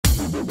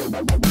All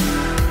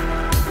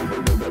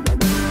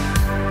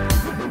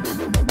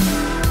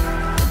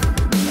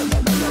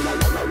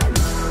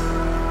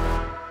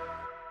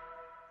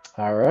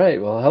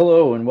right. Well,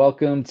 hello and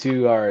welcome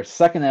to our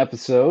second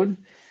episode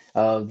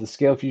of the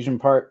Scalefusion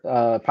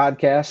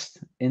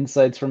podcast,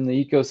 Insights from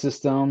the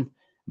Ecosystem.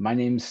 My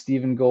name is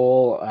Steven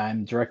Gohl.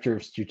 I'm Director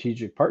of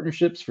Strategic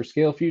Partnerships for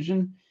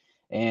Scalefusion.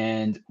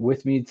 And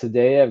with me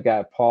today, I've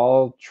got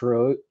Paul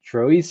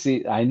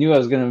Troisi. I knew I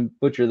was going to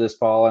butcher this,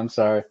 Paul. I'm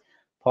sorry.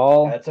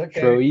 Paul That's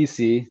okay.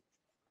 Troisi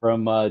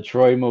from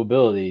Troy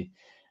Mobility.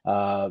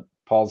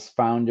 Paul's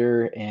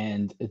founder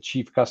and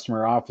Chief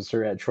Customer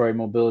Officer at Troy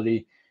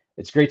Mobility.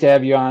 It's great to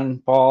have you on,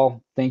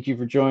 Paul. Thank you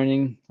for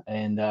joining,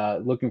 and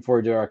looking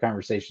forward to our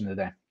conversation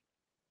today.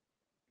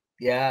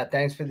 Yeah,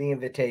 thanks for the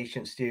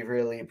invitation, Steve.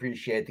 Really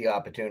appreciate the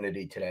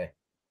opportunity today.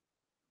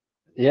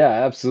 Yeah,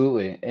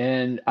 absolutely.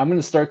 And I'm going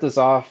to start this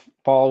off,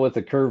 Paul, with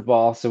a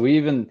curveball. So we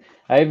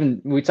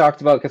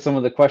talked about some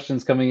of the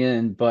questions coming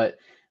in, but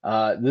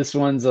this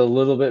one's a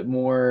little bit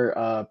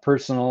more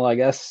personal, I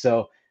guess.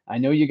 So I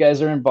know you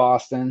guys are in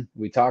Boston.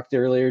 We talked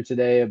earlier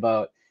today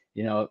about,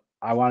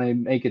 I want to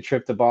make a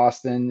trip to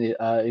Boston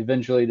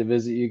eventually to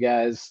visit you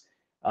guys.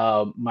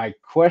 My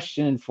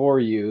question for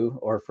you,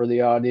 or for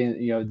the audience,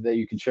 that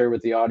you can share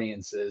with the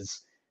audience,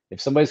 is if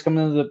somebody's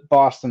coming to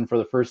Boston for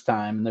the first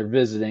time and they're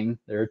visiting,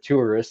 they're a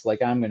tourist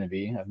like I'm going to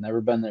be. I've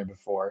never been there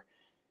before.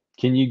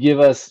 Can you give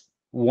us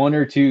one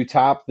or two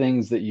top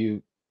things that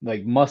you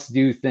like must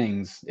do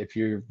things if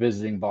you're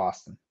visiting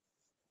Boston?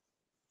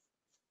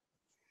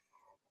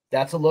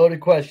 That's a loaded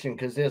question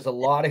because there's a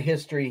lot of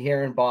history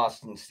here in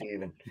Boston,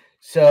 Stephen.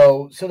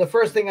 So the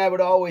first thing I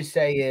would always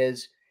say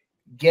is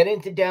get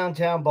into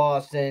downtown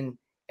Boston,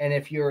 and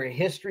if you're a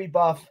history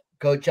buff,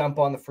 go jump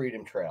on the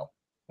Freedom Trail.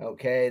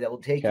 Okay, that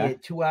will take you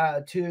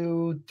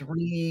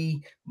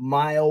 2-3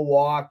 mile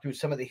walk through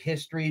some of the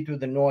history through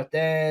the North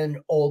End,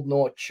 Old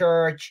North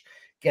Church.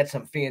 Get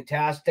some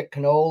fantastic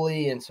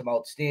cannoli and some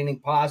outstanding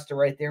pasta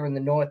right there in the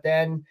North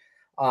End.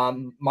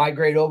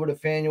 Migrate over to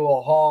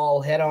Faneuil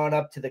Hall, head on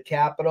up to the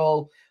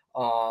Capitol.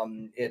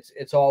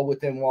 It's all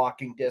within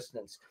walking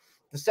distance.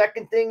 The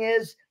second thing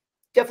is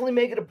definitely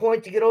make it a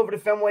point to get over to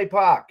Fenway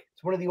Park.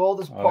 It's one of the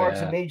oldest parks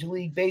in Major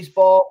League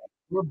Baseball.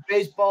 We're a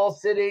baseball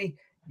city.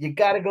 You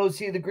got to go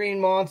see the Green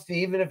Monster,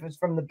 even if it's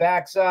from the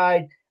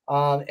backside,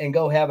 and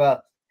go have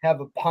a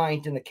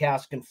pint in the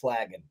Cask and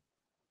Flagon.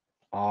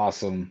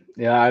 Awesome.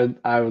 Yeah,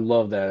 I would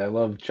love that. I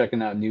love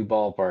checking out new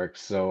ballparks.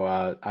 So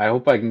I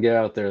hope I can get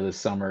out there this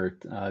summer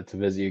to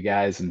visit you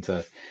guys and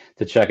to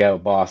check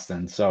out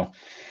Boston. So,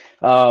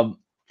 Paul,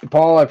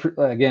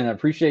 again, I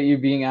appreciate you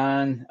being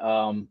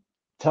on.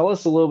 Tell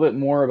us a little bit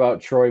more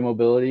about Troy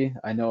Mobility.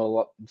 I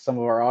know some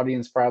of our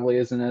audience probably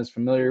isn't as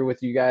familiar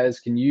with you guys.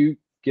 Can you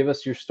give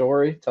us your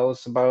story? Tell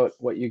us about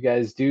what you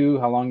guys do,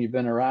 how long you've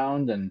been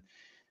around, and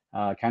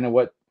kind of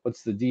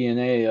what's the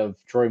DNA of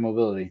Troy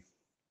Mobility.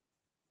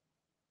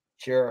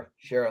 Sure.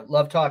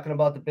 Love talking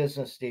about the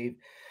business, Steve.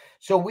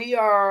 So we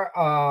are,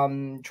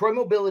 Troy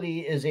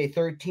Mobility is a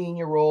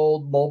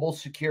 13-year-old mobile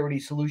security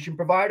solution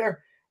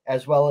provider,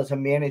 as well as a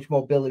managed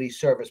mobility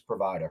service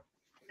provider.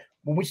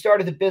 When I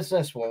started the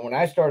business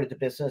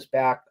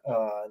back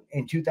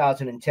in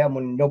 2010,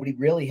 when nobody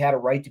really had a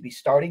right to be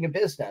starting a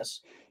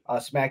business,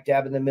 smack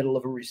dab in the middle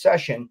of a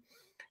recession,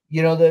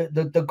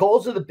 the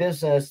goals of the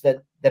business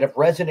that have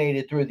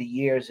resonated through the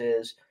years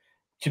is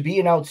to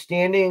be an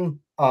outstanding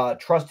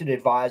trusted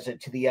advisor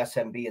to the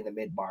SMB in the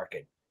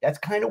mid-market. That's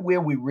kind of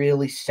where we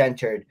really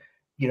centered,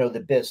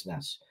 the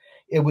business.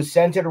 It was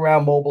centered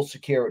around mobile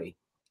security.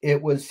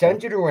 It was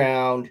centered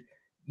around,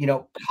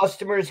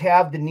 customers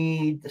have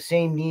the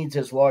same needs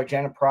as large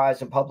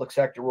enterprise and public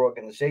sector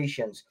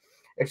organizations,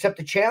 except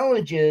the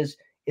challenge is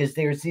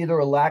there's either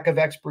a lack of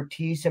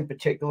expertise in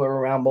particular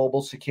around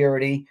mobile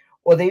security,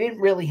 or they didn't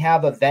really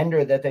have a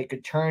vendor that they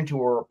could turn to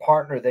or a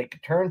partner they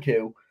could turn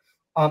to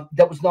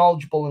that was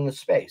knowledgeable in the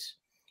space.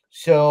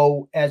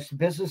 So as the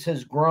business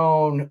has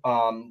grown,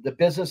 the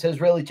business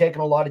has really taken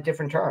a lot of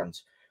different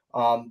turns,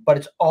 but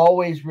it's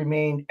always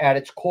remained at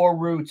its core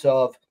roots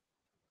of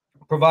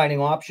providing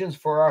options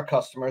for our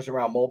customers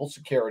around mobile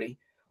security,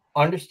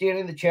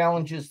 understanding the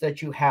challenges that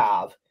you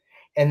have,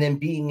 and then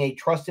being a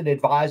trusted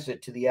advisor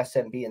to the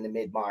SMB in the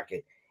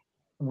mid-market.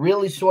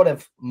 Really sort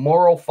of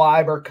moral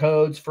fiber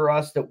codes for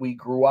us that we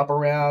grew up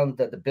around,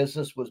 that the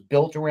business was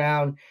built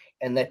around,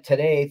 and that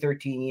today,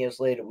 13 years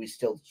later, we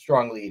still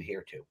strongly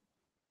adhere to.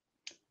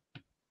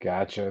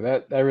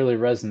 Gotcha. That really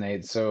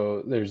resonates.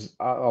 So there's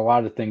a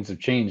lot of things have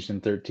changed in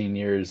 13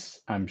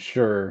 years, I'm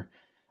sure,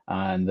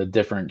 on the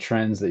different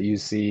trends that you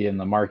see in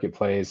the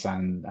marketplace,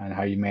 on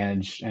how you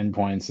manage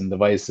endpoints and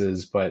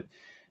devices. But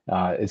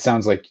it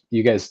sounds like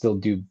you guys still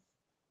do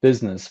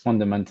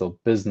fundamental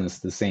business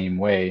the same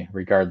way,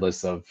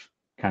 regardless of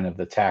kind of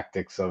the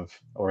tactics or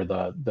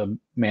the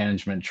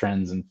management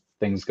trends and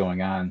things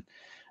going on,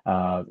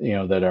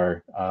 that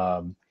are,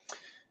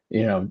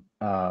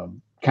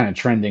 kind of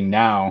trending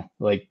now,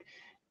 like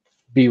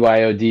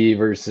BYOD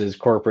versus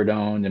corporate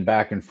owned and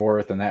back and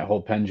forth, and that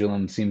whole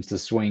pendulum seems to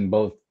swing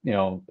both,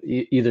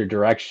 either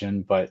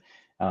direction. But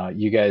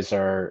You guys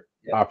are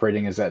Yep.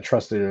 operating as that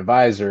trusted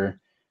advisor,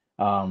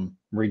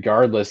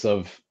 regardless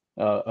of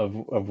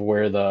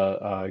where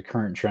the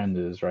current trend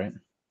is, right?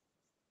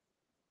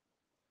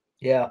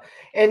 Yeah,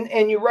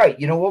 and you're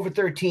right. Over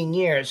 13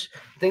 years,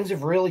 things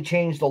have really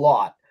changed a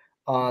lot.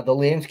 The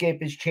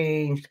landscape has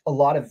changed. A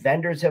lot of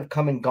vendors have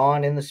come and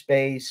gone in the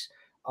space.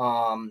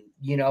 And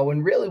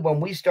really, when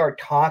we start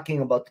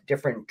talking about the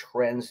different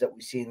trends that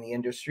we see in the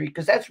industry,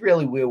 because that's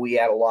really where we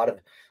add a lot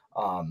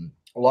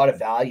of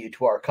value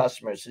to our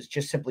customers, is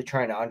just simply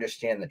trying to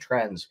understand the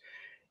trends.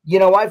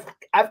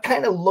 I've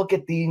kind of look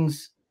at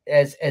these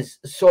as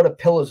sort of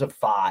pillars of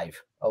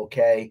five.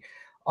 Okay.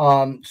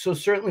 So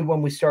certainly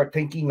when we start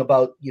thinking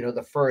about,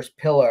 the first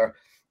pillar,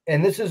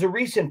 and this is a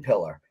recent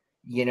pillar,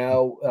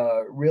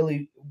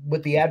 really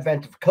with the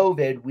advent of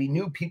COVID, we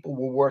knew people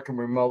were working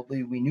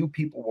remotely. We knew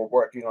people were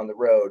working on the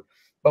road,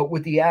 but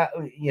with the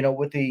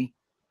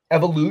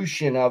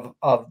evolution of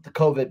the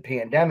COVID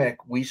pandemic,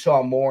 we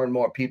saw more and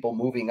more people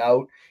moving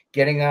out,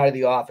 getting out of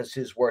the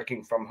offices,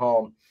 working from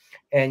home.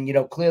 And,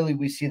 clearly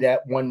we see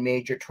that one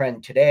major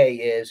trend today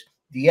is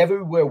the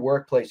everywhere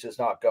workplace is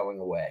not going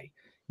away.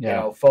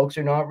 Yeah, Folks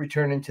are not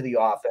returning to the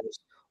office.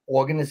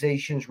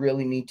 Organizations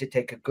really need to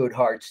take a good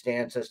hard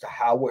stance as to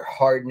how we're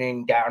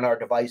hardening down our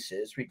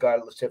devices,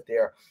 regardless if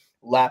they're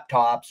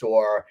laptops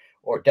or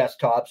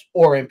desktops,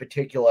 or in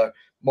particular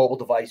mobile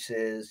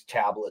devices,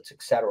 tablets,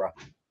 etc.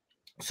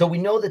 So we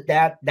know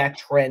that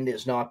trend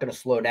is not going to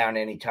slow down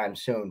anytime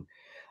soon.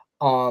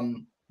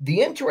 The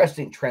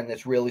interesting trend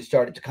that's really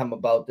started to come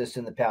about this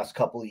in the past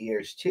couple of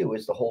years too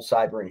is the whole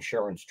cyber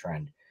insurance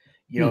trend.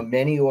 hmm,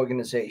 Many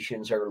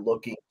organizations are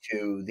looking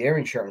to their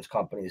insurance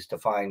companies to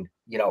find,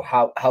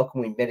 how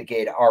can we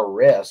mitigate our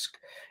risk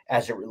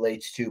as it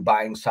relates to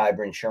buying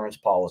cyber insurance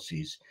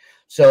policies.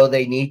 So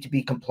they need to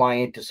be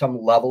compliant to some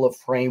level of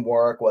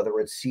framework, whether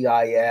it's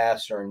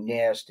CIS or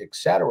NIST,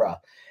 etc.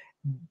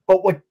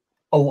 But what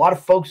a lot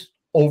of folks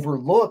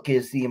overlook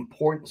is the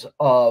importance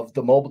of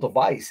the mobile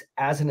device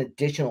as an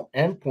additional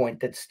endpoint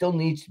that still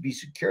needs to be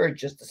secured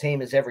just the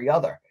same as every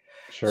other.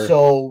 sure.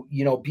 So,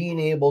 being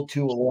able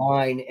to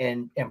align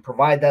and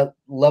provide that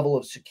level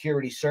of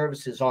security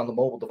services on the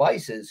mobile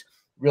devices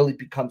really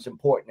becomes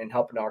important in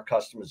helping our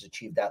customers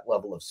achieve that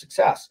level of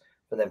success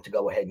for them to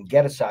go ahead and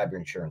get a cyber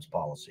insurance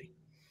policy.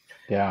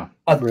 Yeah,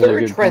 A really third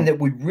good trend point. that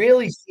we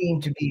really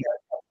seem to be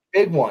a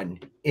big one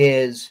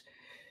is,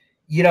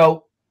 you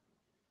know,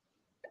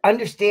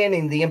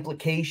 understanding the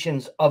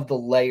implications of the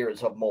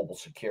layers of mobile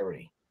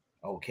security.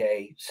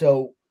 Okay.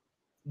 So,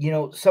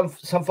 some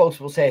folks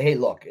will say, hey,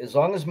 look, as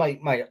long as my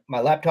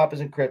laptop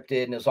is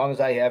encrypted and as long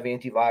as I have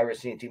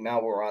antivirus,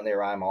 anti-malware on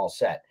there, I'm all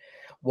set.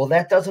 Well,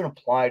 that doesn't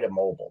apply to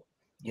mobile.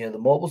 The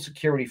mobile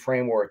security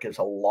framework is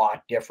a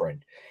lot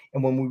different.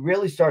 And when we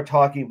really start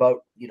talking about,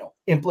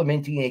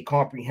 implementing a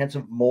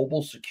comprehensive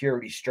mobile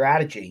security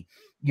strategy,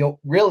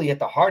 really at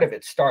the heart of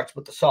it starts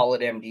with the solid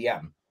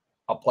MDM,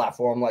 a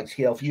platform like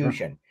Sure.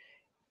 Scalefusion.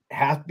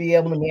 Have to be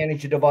able to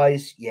manage a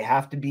device. You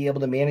have to be able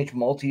to manage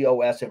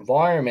multi-OS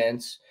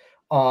environments,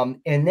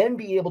 and then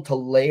be able to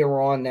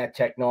layer on that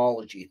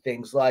technology,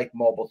 things like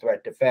mobile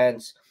threat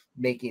defense,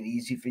 making it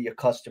easy for your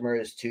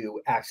customers to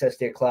access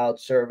their cloud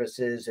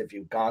services. If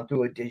you've gone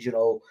through a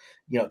digital,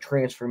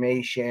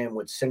 transformation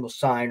with single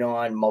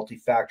sign-on,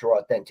 multi-factor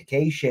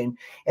authentication,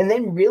 and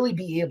then really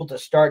be able to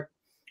start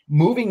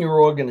moving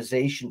your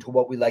organization to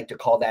what we like to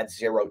call that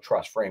zero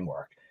trust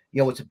framework.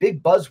 It's a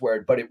big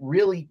buzzword, but it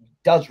really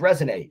does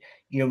resonate.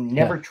 Yeah,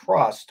 Never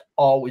trust,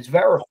 always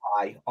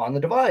verify on the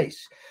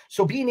device.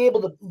 So being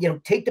able to,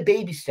 take the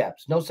baby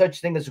steps. No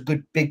such thing as a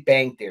good big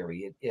bang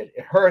theory. It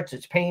hurts.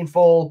 It's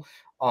painful.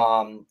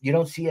 You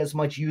don't see as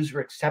much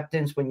user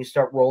acceptance when you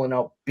start rolling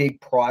out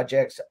big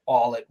projects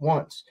all at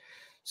once.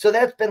 So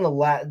that's been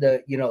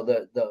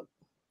the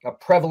a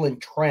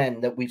prevalent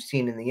trend that we've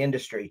seen in the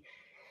industry.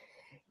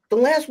 The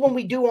last one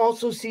we do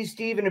also see,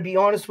 Steve, and to be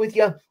honest with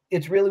you,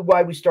 it's really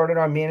why we started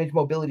our managed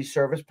mobility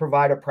service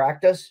provider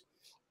practice,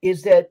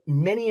 is that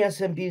many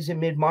SMBs and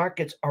mid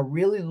markets are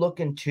really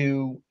looking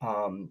to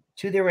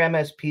their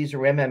MSPs or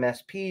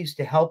MMSPs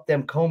to help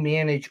them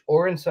co-manage,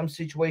 or in some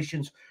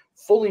situations,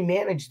 fully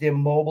manage their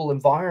mobile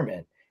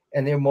environment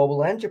and their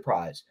mobile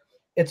enterprise.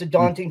 It's a hmm,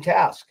 daunting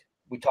task.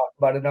 We talked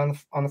about it on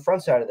the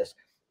front side of this.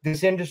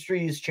 This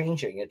industry is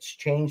changing. It's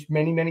changed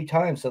many, many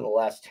times in the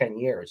last 10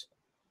 years.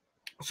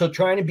 So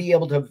trying to be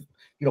able to,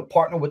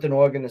 partner with an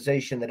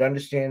organization that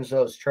understands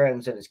those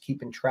trends and is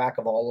keeping track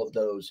of all of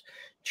those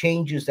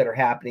changes that are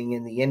happening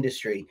in the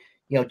industry,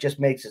 just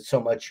makes it so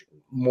much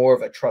more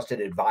of a trusted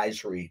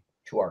advisory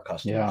to our yeah.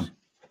 customers.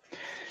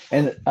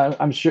 And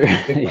I'm sure,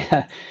 Big one.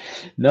 yeah,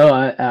 no,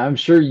 I'm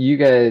sure you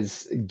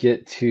guys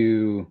get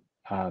to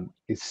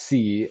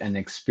see and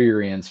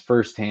experience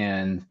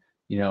firsthand,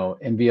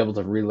 and be able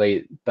to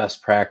relate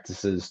best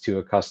practices to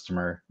a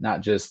customer,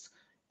 not just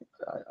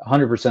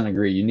 100%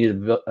 agree. You need a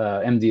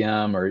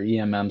MDM or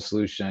EMM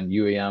solution,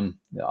 UAM,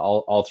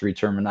 all three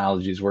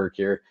terminologies work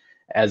here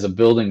as a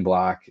building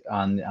block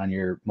on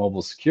your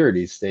mobile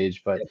security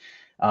stage. But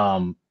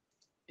um,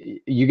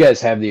 you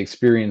guys have the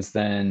experience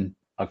then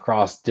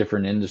across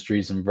different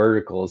industries and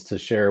verticals to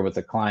share with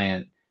the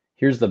client.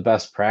 Here's the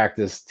best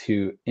practice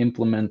to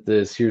implement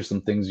this. Here's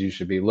some things you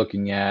should be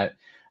looking at.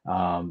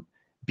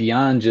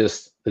 Beyond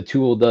just the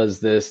tool does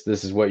this,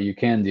 this is what you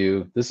can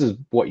do. This is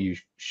what you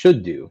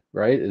should do,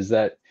 right? Is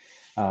that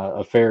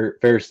a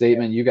fair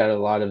statement? You got a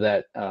lot of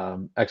that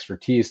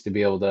expertise to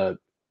be able to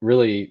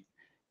really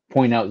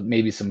point out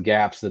maybe some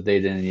gaps that they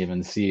didn't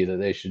even see, that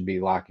they should be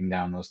locking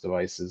down those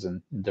devices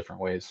in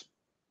different ways.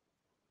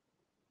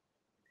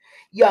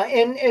 Yeah,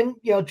 and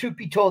truth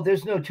be told,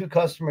 there's no two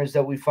customers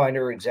that we find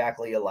are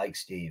exactly alike,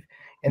 Steve.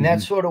 And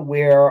that's sort of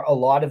where a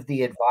lot of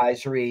the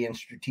advisory and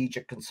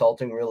strategic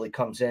consulting really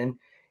comes in.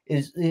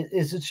 Is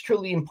it's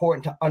truly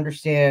important to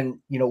understand,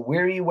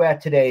 where are you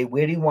at today,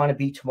 where do you want to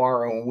be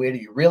tomorrow, and where do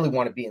you really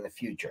want to be in the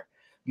future?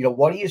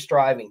 What are you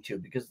striving to?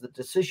 Because the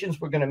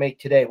decisions we're going to make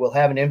today will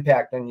have an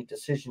impact on your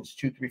decisions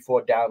 2, 3,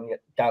 4 down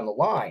the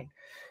line.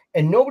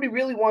 And nobody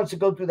really wants to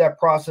go through that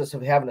process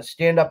of having to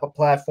stand up a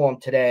platform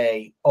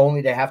today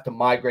only to have to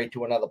migrate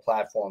to another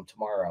platform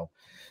tomorrow.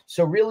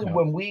 So really,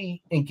 when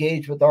we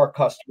engage with our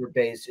customer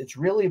base, it's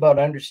really about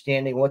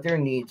understanding what their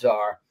needs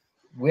are,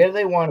 where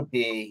they want to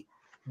be,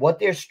 what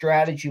their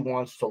strategy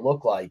wants to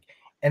look like,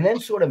 and then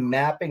sort of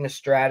mapping a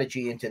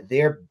strategy into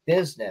their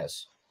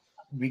business,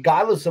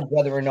 regardless of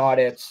whether or not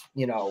it's,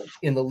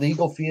 in the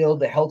legal field,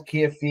 the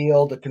healthcare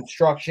field, the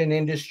construction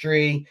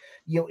industry.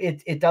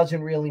 It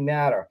doesn't really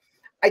matter.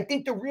 I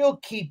think the real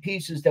key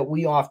pieces that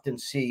we often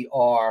see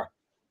are,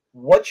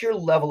 what's your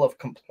level of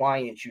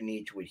compliance you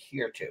need to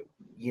adhere to?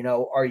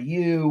 Are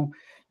you,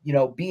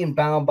 being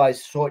bound by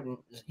certain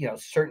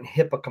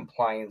HIPAA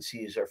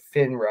compliances or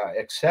FINRA,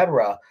 et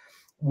cetera,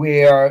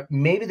 where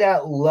maybe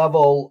that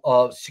level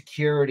of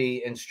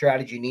security and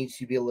strategy needs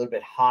to be a little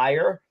bit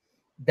higher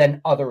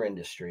than other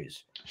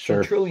industries.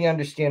 Sure. So truly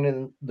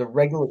understanding the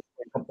regulatory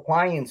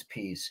compliance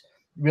piece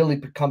really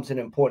becomes an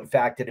important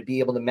factor to be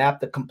able to map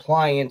the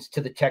compliance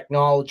to the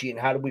technology, and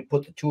how do we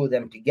put the two of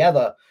them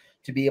together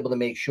to be able to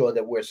make sure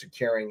that we're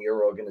securing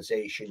your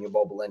organization, your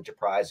mobile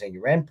enterprise, and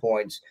your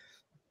endpoints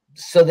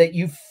so that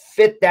you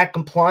fit that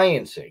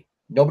compliancy.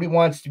 Nobody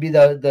wants to be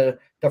the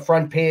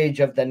front page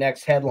of the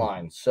next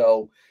headline.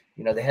 So,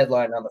 the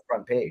headline on the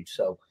front page.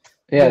 So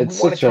yeah, we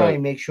want to try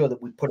and make sure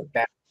that we put it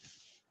back.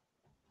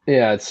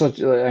 Yeah, it's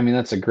such, I mean,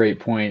 that's a great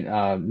point.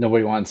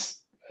 Nobody wants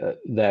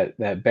that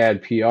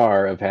bad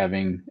PR of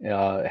having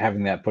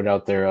that put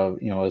out there of,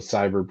 a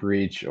cyber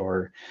breach,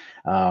 or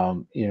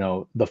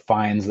the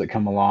fines that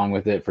come along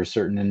with it for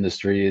certain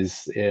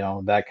industries,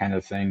 that kind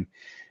of thing.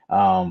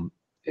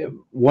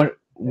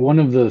 One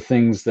of the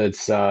things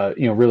that's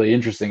really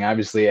interesting,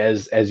 obviously,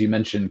 as you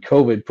mentioned,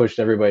 COVID pushed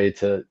everybody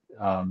to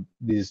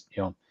these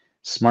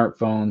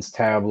smartphones,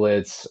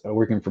 tablets,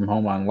 working from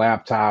home on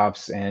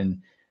laptops,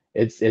 and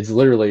it's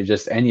literally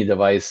just any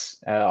device.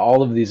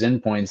 All of these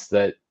endpoints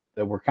that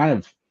were kind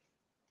of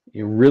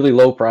really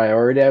low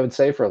priority, I would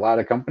say, for a lot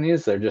of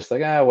companies. They're just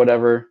like,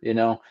 whatever,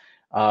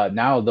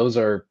 now those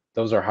are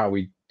how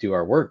we do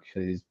our work.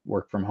 These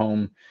work from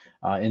home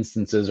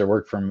instances, or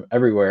work from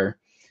everywhere.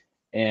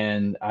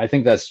 And I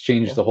think that's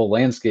changed the whole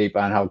landscape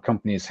on how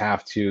companies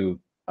have to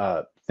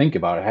think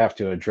about it, have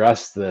to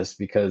address this,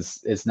 because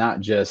it's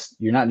not just,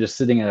 you're not just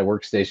sitting at a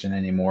workstation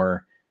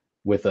anymore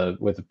with a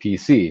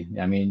PC.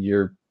 I mean,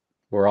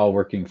 we're all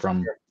working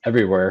from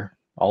everywhere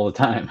all the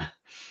time.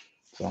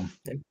 So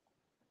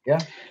yeah.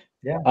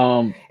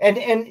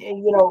 And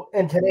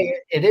today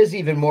it is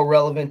even more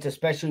relevant,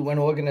 especially when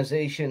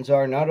organizations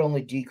are not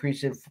only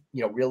decreasing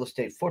real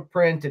estate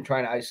footprint and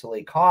trying to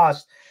isolate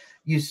costs.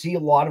 You see a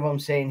lot of them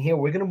saying, here,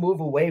 we're going to move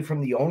away from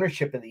the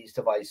ownership of these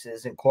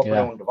devices and corporate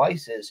owned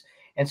devices,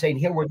 and saying,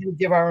 here, we're going to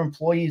give our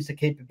employees the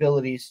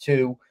capabilities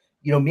to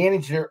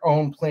manage their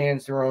own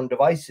plans, their own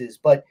devices.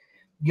 But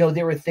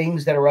there are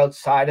things that are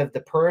outside of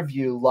the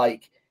purview,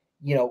 like,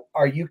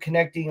 are you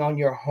connecting on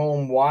your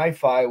home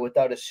Wi-Fi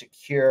without a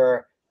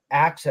secure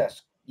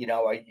access? Do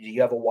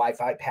you have a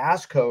Wi-Fi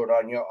passcode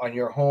on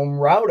your home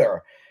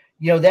router?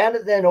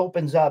 That then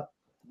opens up,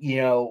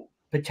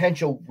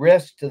 potential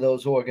risk to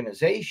those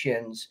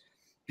organizations,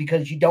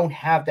 because you don't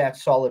have that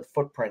solid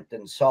footprint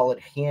and solid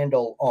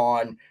handle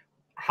on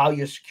how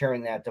you're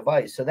securing that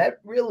device. So that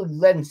really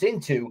lends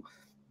into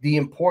the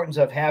importance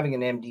of having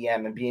an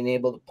MDM and being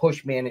able to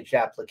push managed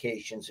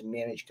applications and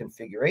manage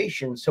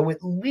configurations. So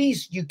at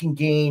least you can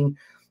gain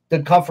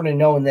the comfort of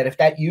knowing that if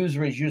that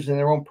user is using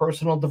their own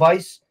personal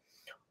device,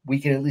 we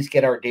can at least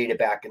get our data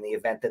back in the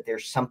event that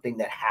there's something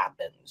that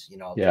happens.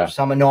 There's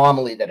some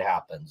anomaly that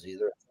happens,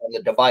 either on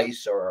the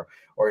device or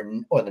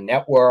the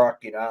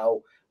network.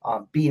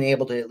 Being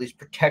able to at least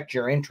protect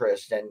your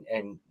interest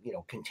and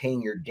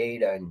contain your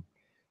data and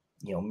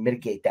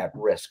mitigate that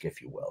risk, if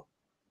you will.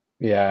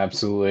 Yeah,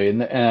 absolutely.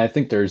 And I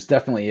think there's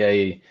definitely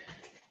a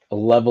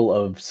level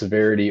of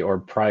severity or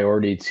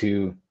priority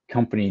to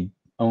company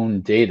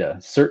own data.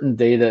 Certain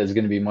data is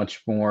going to be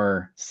much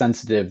more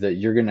sensitive, that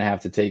you're going to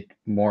have to take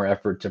more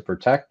effort to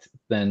protect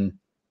than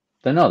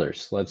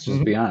others. Let's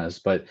just be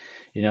honest. But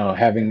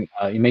having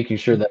making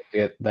sure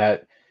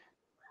that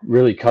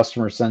really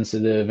customer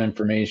sensitive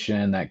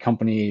information, that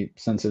company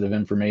sensitive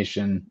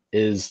information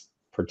is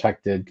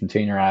protected,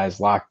 containerized,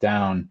 locked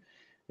down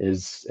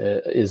is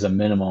a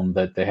minimum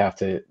that they have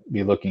to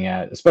be looking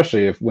at,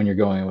 especially if when you're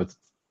going with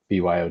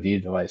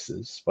BYOD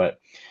devices. But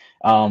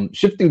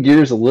shifting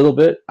gears a little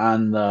bit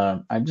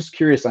I'm just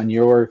curious on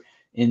your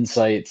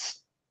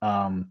insights.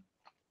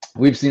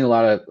 We've seen a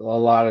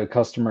lot of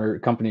customer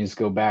companies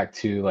go back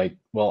to like,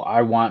 well,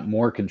 I want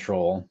more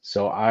control,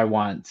 so I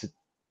want to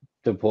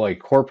deploy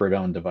corporate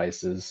owned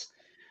devices.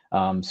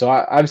 So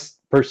I've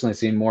personally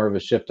seen more of a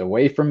shift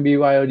away from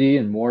BYOD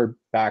and more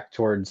back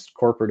towards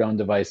corporate owned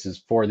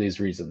devices for these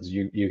reasons.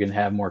 You can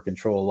have more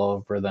control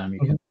over them. You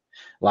Mhm. can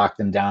lock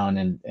them down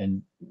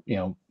in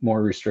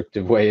more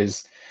restrictive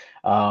ways.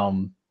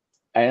 And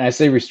I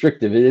say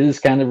restrictive. It is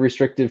kind of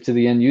restrictive to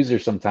the end user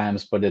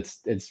sometimes, but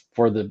it's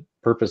for the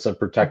purpose of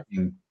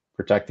protecting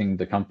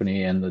the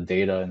company and the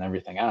data and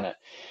everything on it.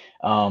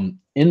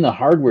 In the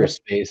hardware Yep.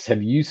 space,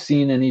 have you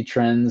seen any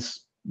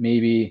trends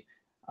maybe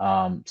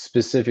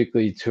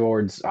specifically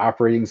towards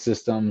operating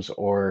systems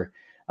or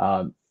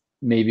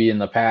maybe in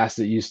the past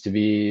it used to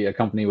be a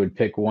company would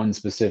pick one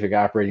specific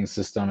operating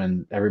system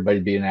and everybody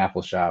be an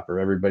Apple shop or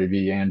everybody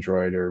be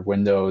Android or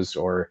Windows,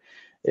 or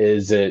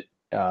is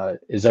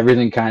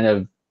everything kind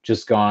of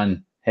just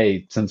gone,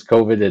 hey, since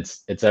COVID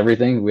it's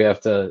everything,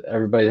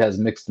 everybody has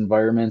mixed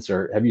environments,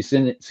 or have you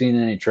seen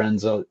any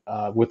trends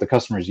with the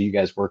customers you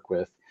guys work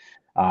with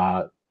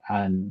uh,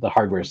 on the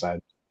hardware side?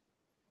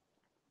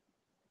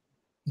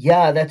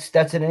 Yeah,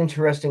 that's an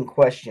interesting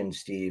question,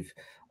 Steve.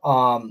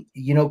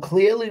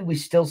 Clearly we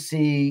still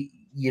see,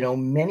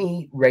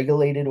 many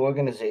regulated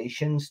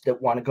organizations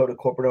that want to go to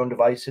corporate owned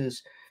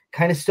devices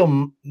kind of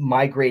still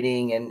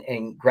migrating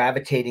and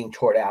gravitating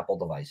toward Apple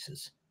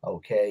devices.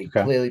 Okay,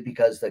 Okay. clearly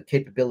because the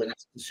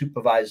capabilities to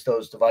supervise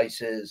those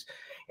devices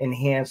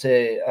enhance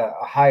a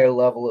higher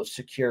level of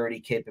security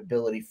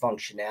capability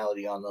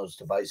functionality on those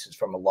devices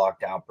from a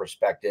lockdown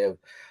perspective,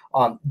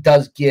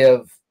 does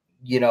give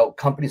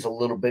companies a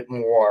little bit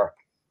more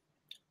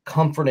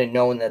comfort in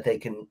knowing that they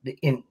can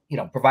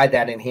provide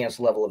that enhanced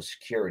level of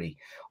security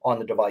on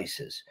the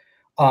devices.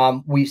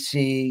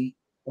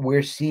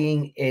 We're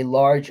seeing a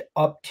large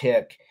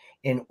uptick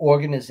in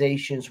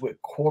organizations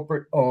with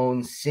corporate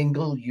owned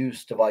single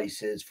use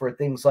devices for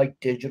things like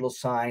digital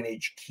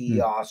signage, Hmm.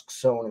 kiosks,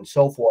 so on and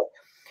so forth,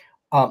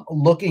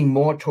 looking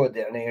more toward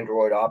an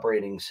Android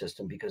operating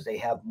system because they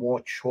have more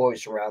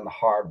choice around the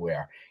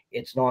hardware.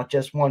 It's not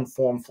just one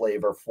form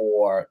flavor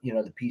for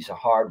the piece of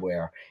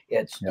hardware.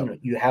 It's Yep.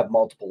 you have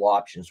multiple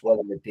options,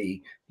 whether it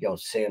be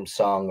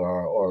Samsung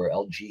or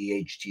LG,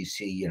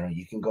 HTC.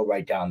 You can go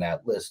right down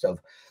that list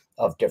of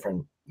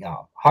different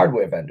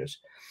hardware vendors.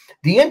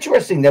 The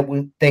interesting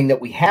thing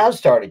that we have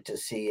started to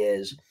see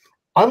is,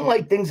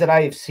 unlike things that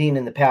I have seen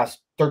in the past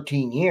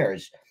 13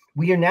 years,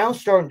 we are now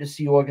starting to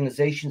see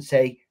organizations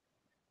say,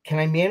 can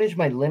I manage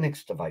my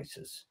Linux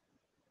devices?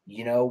 Where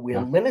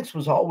Yeah. Linux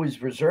was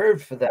always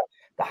reserved for the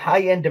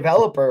high end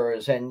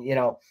developers and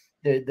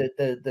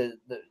the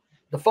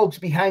folks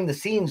behind the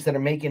scenes that are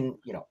making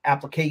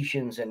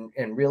applications and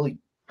really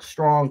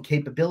strong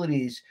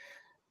capabilities.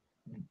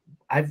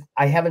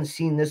 I haven't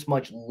seen this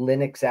much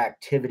Linux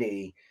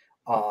activity,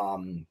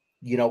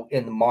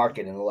 in the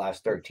market in the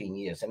last 13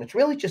 years, and it's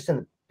really just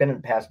been in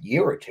the past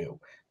year or two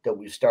that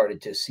we've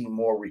started to see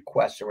more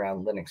requests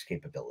around Linux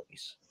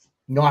capabilities.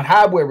 Not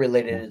hardware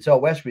related, Yeah. it's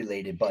OS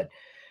related, but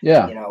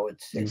Yeah,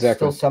 it's still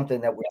exactly.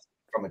 something that we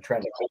from a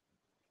trend.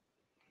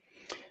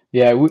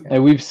 Yeah, Yeah.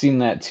 and we've seen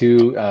that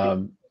too.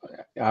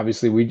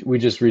 Obviously, we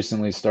just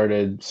recently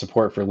started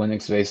support for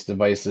Linux-based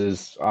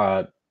devices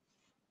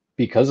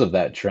because of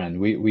that trend.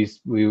 We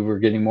were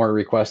getting more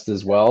requests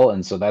as well,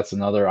 and so that's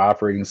another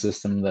operating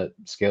system that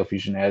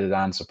Scalefusion added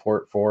on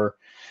support for.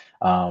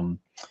 Um,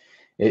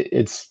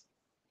 it's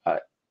uh,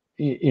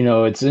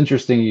 it's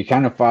interesting.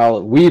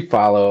 We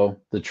follow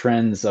the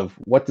trends of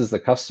what does the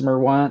customer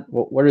want,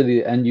 what are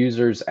the end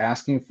users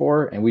asking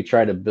for, and we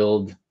try to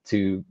build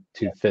to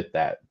fit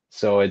that.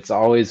 So it's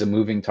always a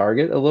moving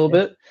target a little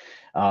Yeah. bit.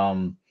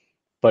 Um,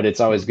 but it's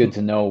always good Mhm.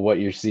 to know what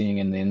you're seeing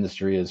in the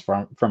industry is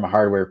from a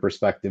hardware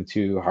perspective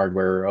to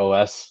hardware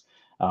OS,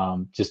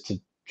 just to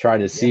try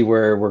to Yeah. see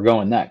where we're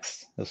going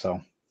next.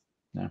 So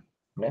yeah.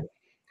 Yeah.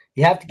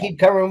 You have to Yeah. keep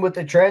covering with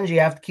the trends. You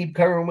have to keep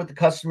covering with the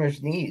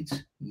customer's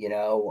needs.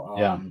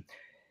 Yeah.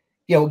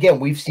 Again,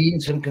 we've seen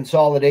some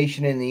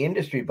consolidation in the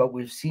industry, but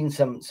we've seen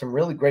some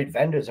really great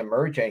vendors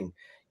emerging,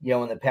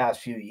 in the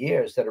past few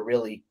years that are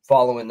really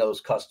following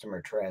those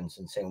customer trends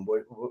and saying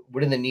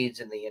what are the needs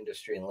in the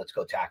industry, and let's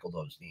go tackle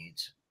those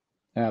needs.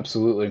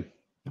 Absolutely.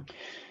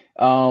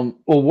 Well,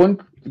 one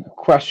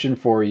question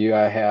for you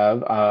I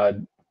have,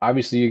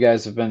 obviously you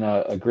guys have been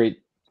a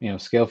great,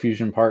 Scale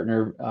Fusion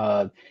partner,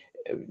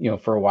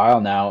 for a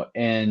while now,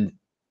 and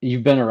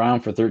you've been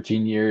around for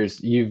 13 years.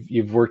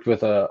 You've worked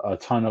with a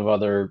ton of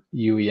other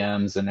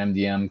UEMs and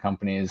MDM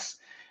companies.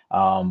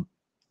 Um,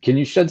 can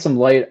you shed some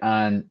light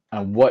on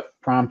what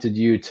prompted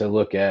you to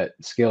look at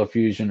Scale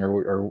Fusion,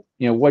 or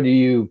what do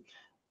you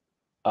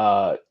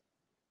uh,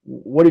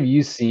 what have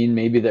you seen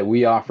maybe that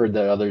we offered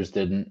that others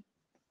didn't?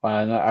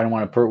 I don't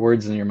want to put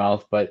words in your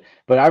mouth, but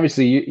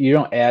obviously you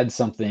don't add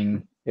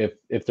something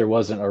if there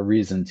wasn't a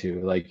reason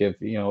to. Like if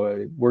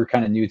we're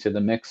kind of new to the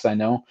mix, I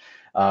know,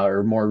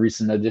 or more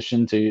recent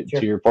addition to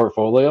Sure. your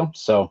portfolio.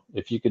 So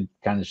if you could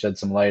kind of shed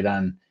some light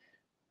on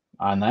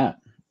that.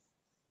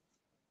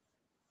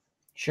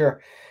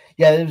 Sure.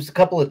 Yeah, there was a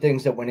couple of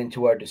things that went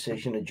into our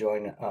decision to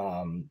join,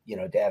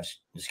 to have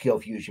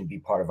Scalefusion be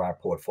part of our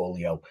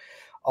portfolio.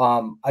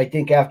 I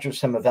think after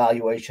some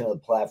evaluation of the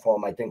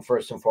platform, I think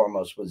first and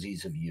foremost was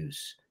ease of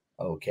use.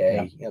 Yeah.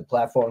 Okay,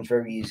 platform's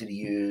very easy to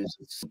use,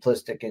 it's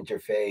simplistic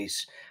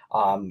interface,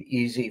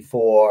 easy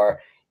for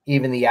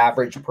even the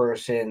average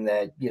person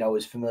that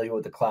is familiar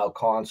with the cloud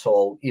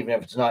console, even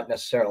if it's not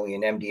necessarily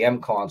an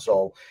MDM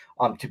console,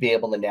 to be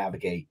able to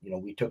navigate.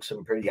 We took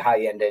some pretty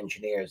high end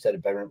engineers that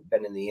have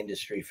been in the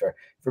industry for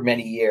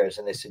many years,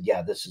 and they said,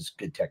 yeah, this is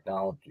good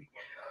technology.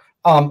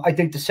 I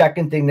think the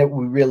second thing that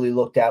we really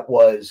looked at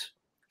was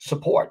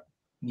support.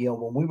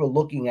 When we were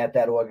looking at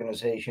that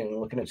organization and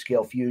looking at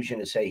Scalefusion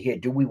to say, here,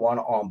 do we want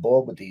to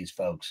onboard with these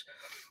folks?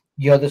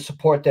 The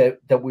support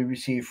that we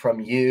receive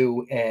from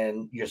you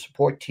and your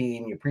support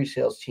team, your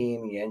pre-sales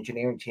team, your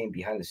engineering team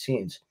behind the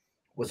scenes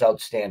was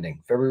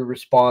outstanding. Very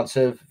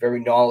responsive,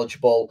 very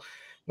knowledgeable.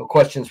 No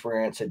questions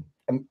were answered,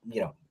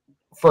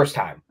 first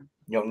time,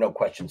 no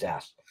questions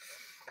asked.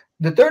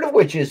 The third of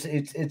which is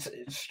it's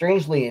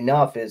strangely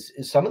enough is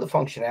some of the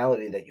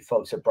functionality that you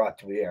folks have brought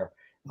to bear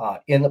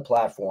in the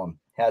platform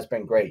has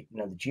been great.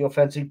 The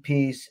geofencing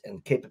piece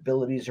and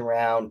capabilities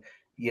around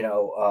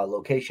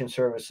location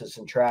services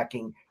and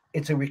tracking.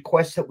 It's a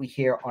request that we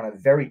hear on a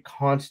very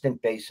constant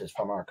basis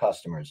from our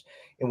customers,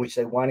 in which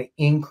they want to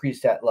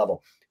increase that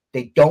level.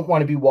 They don't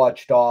want to be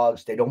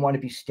watchdogs. They don't want to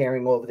be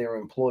staring over their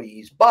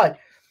employees, but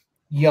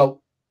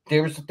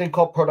there's a thing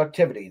called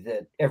productivity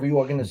that every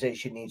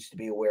organization needs to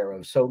be aware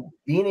of. So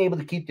being able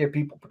to keep their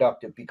people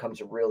productive becomes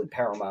a really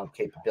paramount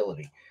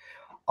capability.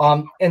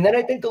 And then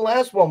I think the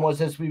last one was,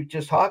 as we were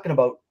just talking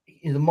about,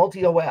 the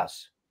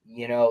multi-OS.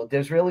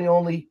 There's really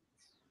only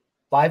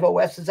 5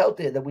 OSs out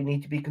there that we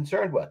need to be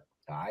concerned with: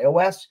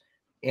 iOS,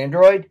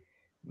 Android,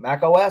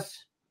 Mac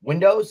OS,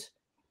 Windows,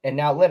 and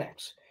now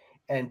Linux.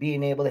 And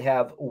being able to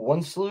have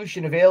one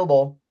solution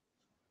available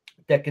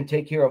that can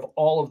take care of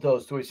all of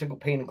those through a single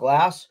pane of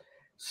glass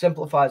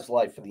simplifies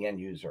life for the end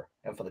user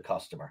and for the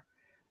customer.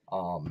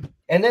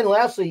 And then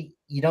lastly,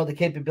 the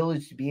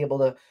capabilities to be able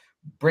to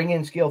bring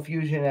in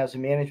Scalefusion as a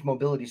managed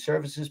mobility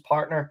services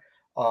partner,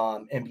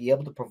 and be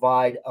able to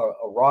provide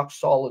a rock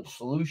solid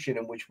solution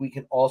in which we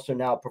can also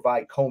now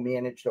provide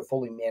co-managed or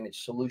fully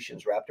managed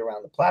solutions wrapped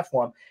around the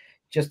platform.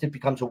 Just it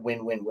becomes a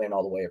win-win-win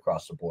all the way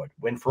across the board.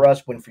 Win for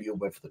us, win for you,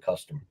 win for the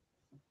customer.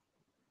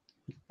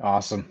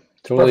 Awesome.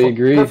 Totally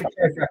agree. Perfect.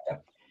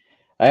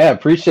 I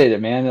appreciate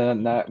it,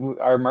 man.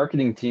 Our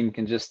marketing team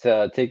can just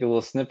take a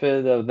little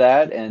snippet of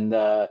that and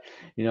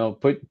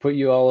put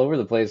you all over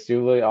the place,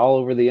 all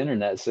over the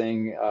internet,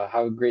 saying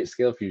how great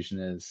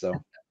Scalefusion is. So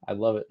I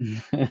love it.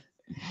 Hey,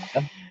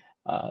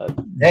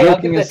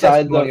 Joking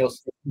aside, though,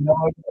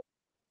 no.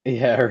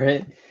 yeah,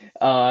 right.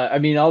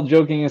 All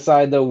joking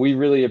aside, though, we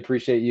really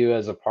appreciate you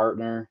as a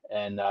partner,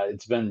 and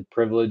it's been a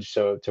privilege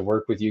to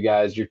work with you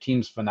guys. Your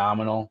team's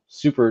phenomenal,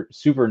 super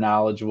super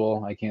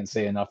knowledgeable. I can't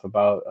say enough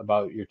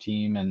about your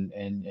team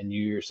and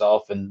you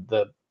yourself and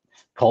the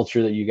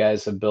culture that you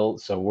guys have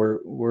built. So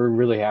we're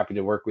really happy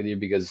to work with you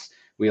because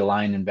we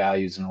align in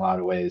values in a lot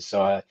of ways.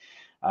 So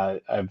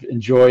I've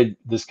enjoyed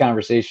this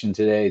conversation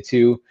today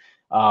too.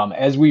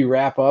 As we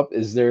wrap up,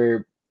 is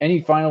there any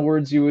final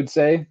words you would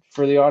say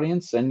for the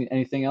audience?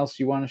 Anything else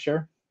you want to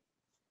share?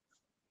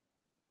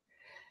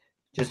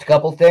 Just a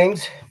couple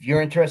things. If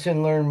you're interested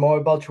in learning more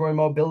about Troy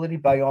Mobility,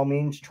 by all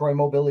means,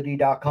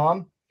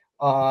 troymobility.com.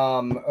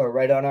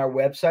 Right on our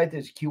website,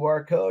 there's a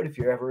QR code. If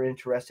you're ever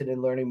interested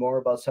in learning more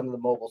about some of the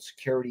mobile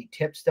security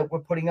tips that we're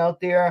putting out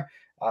there,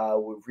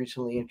 we've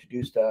recently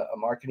introduced a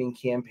marketing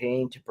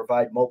campaign to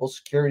provide mobile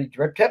security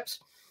drip tips.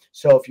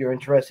 So if you're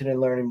interested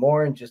in learning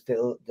more and just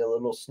the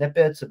little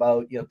snippets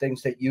about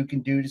things that you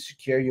can do to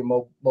secure your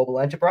mobile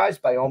enterprise,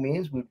 by all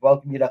means, we'd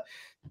welcome you to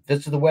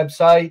visit the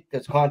website.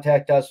 There's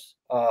contact us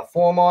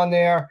form on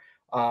there.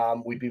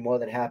 We'd be more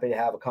than happy to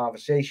have a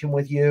conversation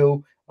with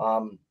you.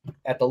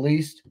 At the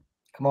least,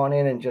 come on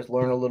in and just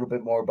learn a little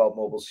bit more about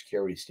mobile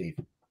security, Steve.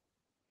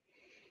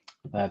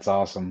 That's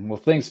awesome. Well,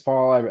 thanks,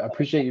 Paul. I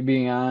appreciate you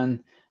being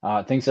on.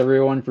 Thanks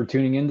everyone for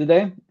tuning in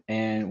today,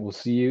 and we'll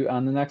see you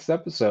on the next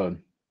episode.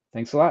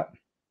 Thanks a lot.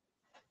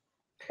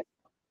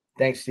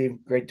 Thanks, Steve.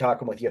 Great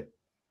talking with you.